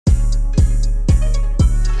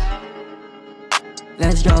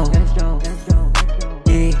let's go.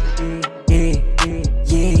 Yeah, yeah, yeah,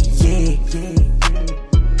 yeah, yeah.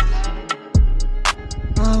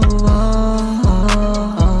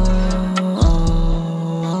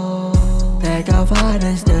 Takeoff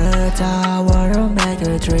is the tower to make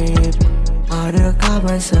a trip. All the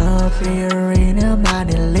covers appear in the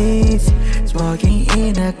money leads. Smoking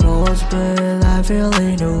in a close, but I feel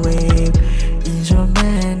in the wave.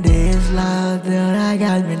 Instrument is loud, that I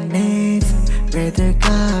got my needs. Break the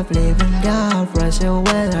cup, living God, brush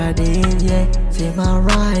away I did, yeah. See my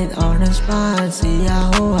right on the spot, see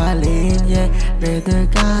how I lead, yeah. Break the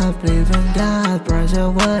cup, living God, brush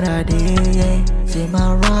away I did, yeah. See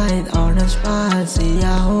my right on the spot, see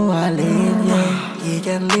how I lead, yeah. He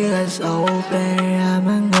can lead us open,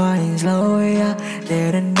 I'm going slow, yeah.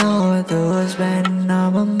 Didn't know to spend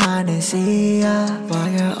all my money, see ya.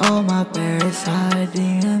 Fire all my parasites,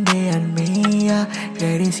 didn't be on me, yeah.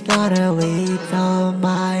 Credit score with all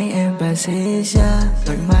my emphasis, yeah.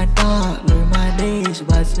 Look my dog, look my days,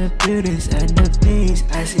 what's the beauties and the peace?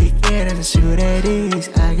 I see it and shoot at this.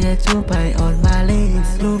 I get to pay on my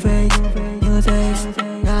list. New face, new taste,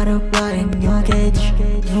 gotta fly in new cage.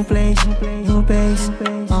 New place, new base,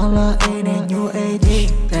 all in a new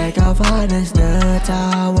age. Takeoff is the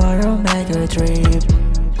tower to make a trip.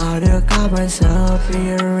 All the covers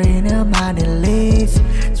appear in the money leads.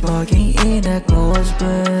 Smoking in the close,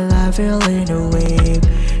 but I feel in the wave.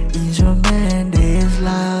 Instrument is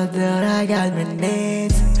loud, that I got my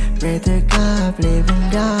needs. Break the cup, living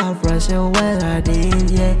God, brush away I did,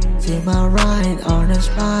 yeah. See my right on the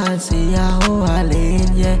spot, see how I lead,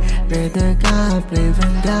 yeah. Break the cup,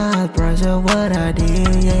 living God, brush away I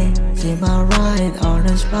did, yeah. See my right on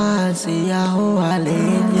the spot, see how I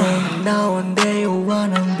lead, yeah. Now one day you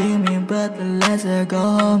wanna be me, but the less I go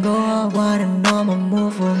home, Wanna know my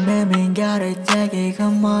move for me, gotta take it,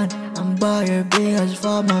 come on. I'm buying beers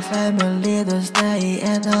for my family to stay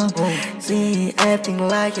at home. See, acting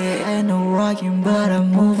like it ain't no rocking, but I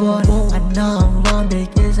move on. I know I'm wrong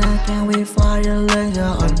because I can't wait for your leisure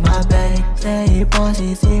on my back. Stay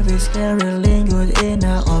positive, it's caroling good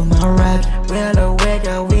inner on my rap. Well awake,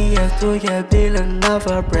 we have to get feeling love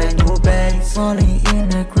a brand new base. Falling in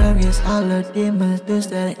the crowd, yes, all the demons to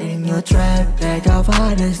stand in your trap. Takeoff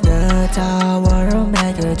is the tower to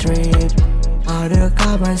make a trip. All the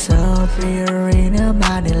covers appear in the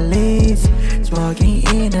money leads. Smoking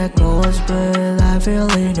in the close, but I feel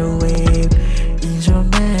in the wave.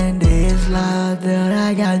 Instrument is loud, that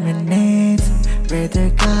I got my needs. Break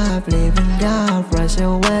the cup, living God, brush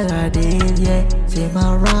away I did, yeah. See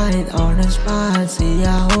my right on the spot, see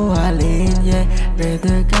how I lead, yeah. Break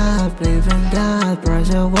the cup, living God, brush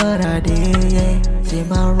away I did, yeah. See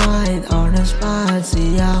my right on the spot,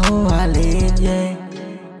 see how I lead, yeah.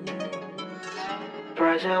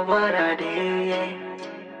 Pressure what I did, yeah.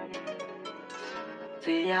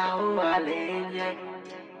 See how I live, yeah.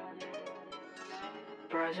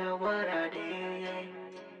 Pressure what I did, yeah.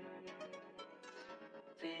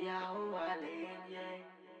 See how I live, yeah.